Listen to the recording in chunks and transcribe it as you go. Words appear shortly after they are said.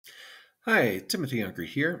Hi, Timothy Unger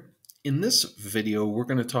here. In this video, we're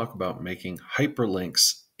going to talk about making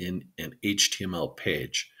hyperlinks in an HTML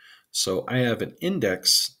page. So I have an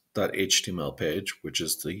index.html page, which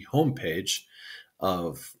is the home page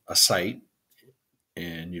of a site,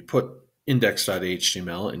 and you put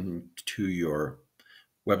index.html into your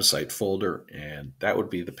website folder, and that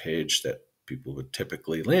would be the page that people would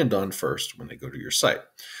typically land on first when they go to your site.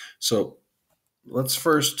 So let's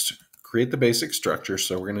first create the basic structure.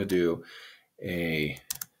 So we're going to do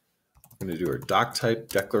our doc type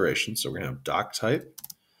declaration. So we're going to have doc type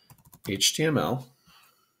HTML.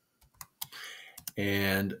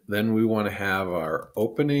 And then we want to have our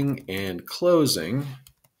opening and closing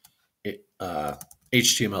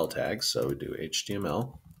HTML tags. So we do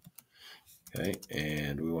HTML. Okay.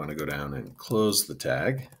 And we want to go down and close the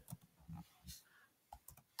tag.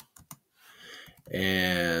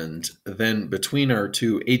 And then between our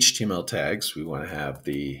two HTML tags, we want to have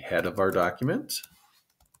the head of our document.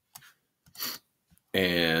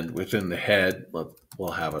 And within the head,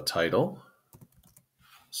 we'll have a title.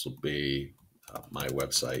 This will be my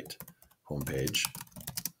website homepage.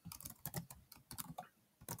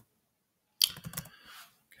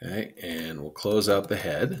 Okay, and we'll close out the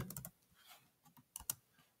head.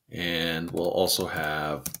 And we'll also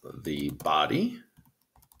have the body.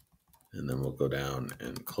 And then we'll go down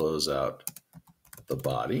and close out the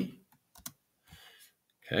body.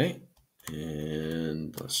 Okay,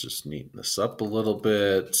 and let's just neaten this up a little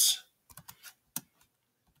bit.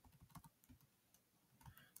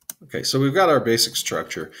 Okay, so we've got our basic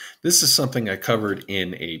structure. This is something I covered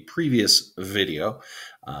in a previous video.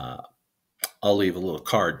 I'll leave a little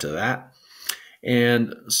card to that.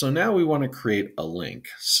 And so now we want to create a link.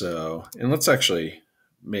 And let's actually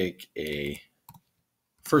make a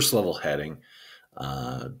first level heading,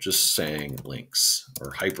 just saying links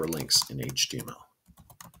or hyperlinks in HTML.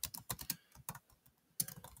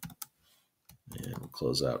 And we'll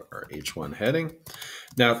close out our H1 heading.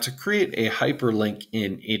 Now, to create a hyperlink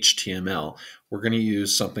in HTML, we're going to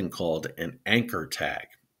use something called an anchor tag.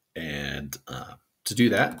 And to do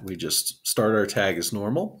that, we just start our tag as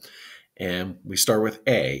normal. And we start with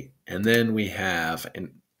A, and then we have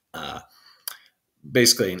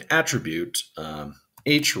basically an attribute,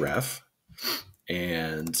 href,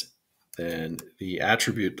 and then the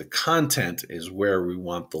attribute, the content, is where we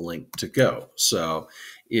want the link to go. So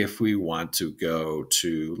if we want to go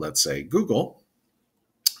to, let's say, Google,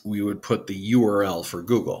 we would put the URL for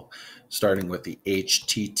Google, starting with the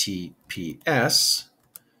HTTPS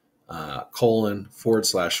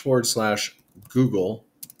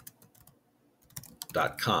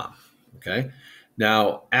 ://google.com. Okay.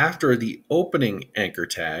 Now, after the opening anchor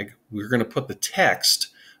tag, we're going to put the text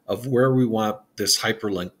of where we want this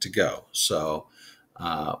hyperlink to go. So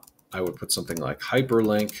I would put something like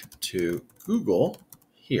hyperlink to Google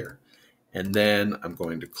here. And then I'm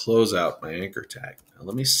going to close out my anchor tag. Now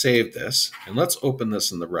let me save this, and let's open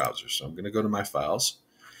this in the browser. So I'm going to go to my files,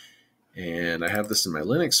 and I have this in my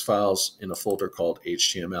Linux files in a folder called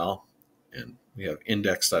HTML, and we have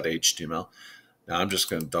index.html. Now I'm just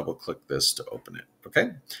going to double click this to open it.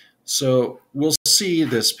 Okay, so we'll see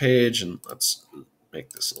this page, and let's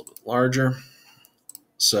make this a little bit larger.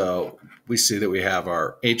 So we see that we have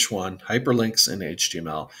our H1 hyperlinks in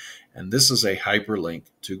HTML, and this is a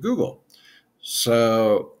hyperlink to Google.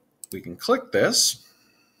 So we can click this,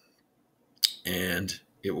 and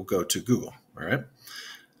it will go to Google. All right.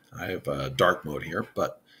 I have dark mode here,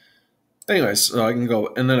 but anyways, so I can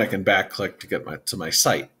go, and then I can back click to get to my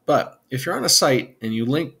site. But if you're on a site and you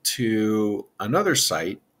link to another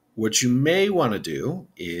site, what you may want to do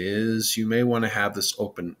is you may want to have this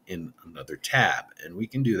open in another tab. And we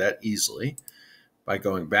can do that easily by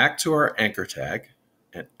going back to our anchor tag.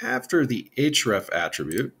 And after the href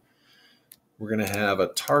attribute, we're going to have a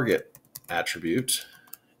target attribute.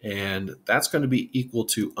 And that's going to be equal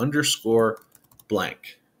to underscore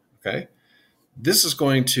blank. Okay. This is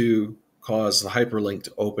going to cause the hyperlink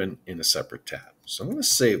to open in a separate tab. So I'm going to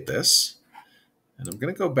save this. And I'm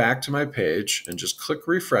going to go back to my page and just click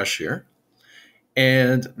refresh here.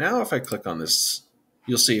 And now if I click on this,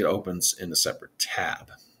 you'll see it opens in a separate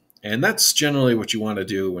tab. And that's generally what you want to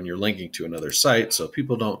do when you're linking to another site, so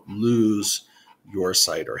people don't lose your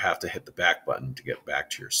site or have to hit the back button to get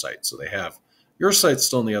back to your site. So they have your site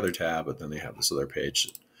still in the other tab, but then they have this other page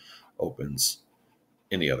that opens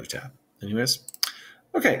in the other tab. Anyways,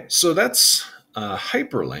 okay, so that's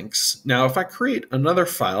hyperlinks. Now, if I create another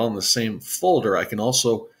file in the same folder, I can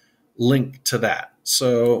also link to that.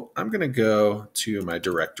 So I'm going to go to my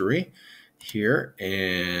directory here,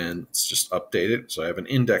 and let's just update it. So I have an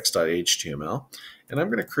index.html, And I'm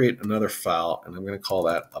going to create another file, and I'm going to call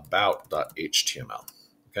that about.html.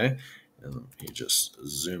 Okay, and let me just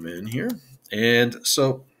zoom in here. And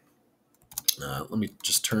so let me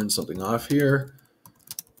just turn something off here.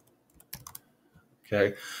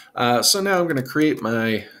 Okay, so now I'm going to create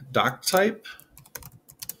my doc type,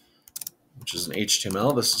 which is an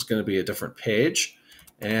HTML. This is going to be a different page.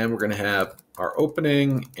 And we're going to have our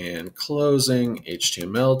opening and closing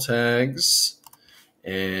HTML tags.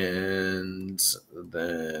 And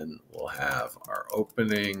then we'll have our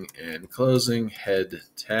opening and closing head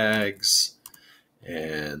tags.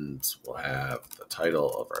 And we'll have the title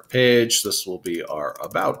of our page. This will be our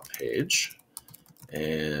about page.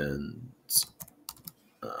 And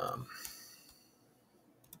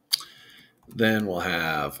then we'll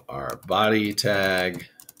have our body tag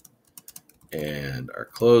and our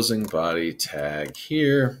closing body tag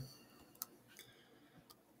here.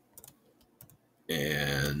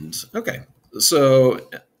 And okay, so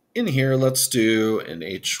in here, let's do an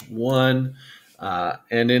H1.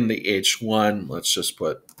 And in the H1, let's just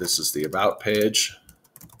put this is the about page.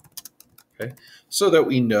 Okay, so that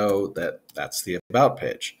we know that that's the about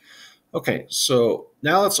page. Okay, so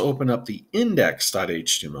now let's open up the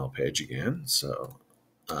index.html page again. So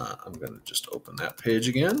I'm going to just open that page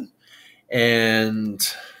again. And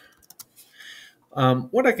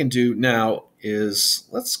what I can do now is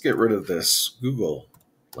let's get rid of this Google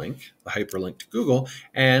link, the hyperlink to Google,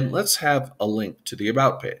 and let's have a link to the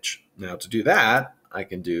about page. Now to do that, I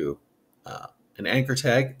can do an anchor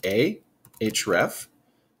tag a href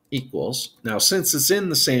equals. Now since it's in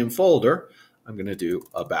the same folder, I'm going to do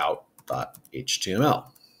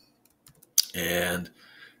about.html. And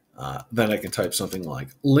then I can type something like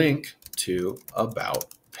link to about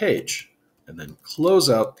page and then close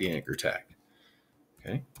out the anchor tag.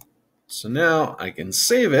 Okay, so now I can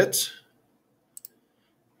save it.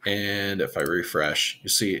 And if I refresh, you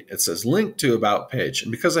see it says link to about page.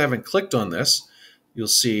 And because I haven't clicked on this, you'll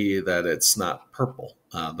see that it's not purple.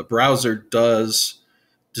 The browser does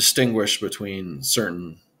distinguish between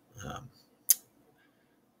certain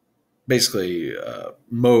basically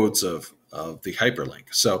modes of the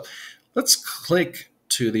hyperlink. So let's click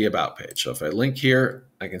to the about page. So if I link here,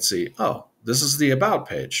 I can see, oh, this is the about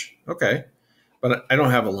page. Okay, but I don't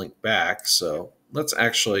have a link back. So let's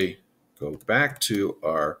actually go back to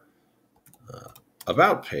our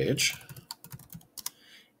about page.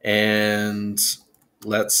 And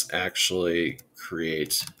let's actually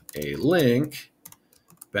create a link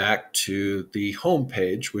back to the home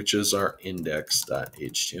page, which is our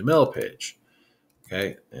index.html page.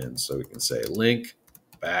 Okay, and so we can say link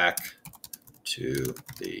back to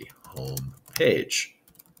the home page.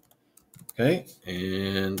 Okay,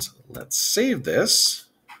 and let's save this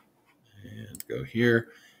and go here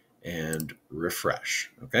and refresh.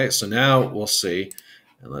 Okay, so now we'll see,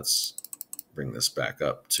 and let's bring this back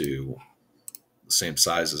up to the same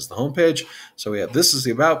size as the home page. So we have this is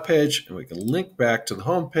the about page, and we can link back to the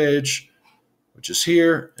home page, which is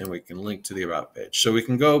here, and we can link to the about page. So we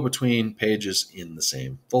can go between pages in the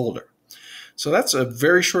same folder. So that's a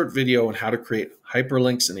very short video on how to create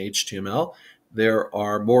hyperlinks in HTML. There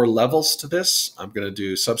are more levels to this. I'm going to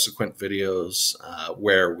do subsequent videos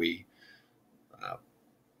where we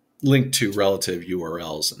link to relative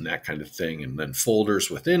URLs and that kind of thing, and then folders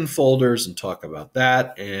within folders and talk about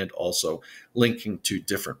that, and also linking to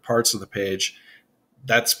different parts of the page.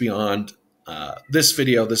 That's beyond this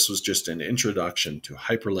video. This was just an introduction to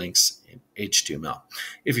hyperlinks in HTML.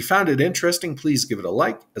 If you found it interesting, please give it a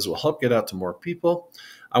like, as it will help get out to more people.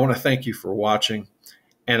 I want to thank you for watching,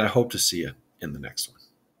 and I hope to see you in the next one.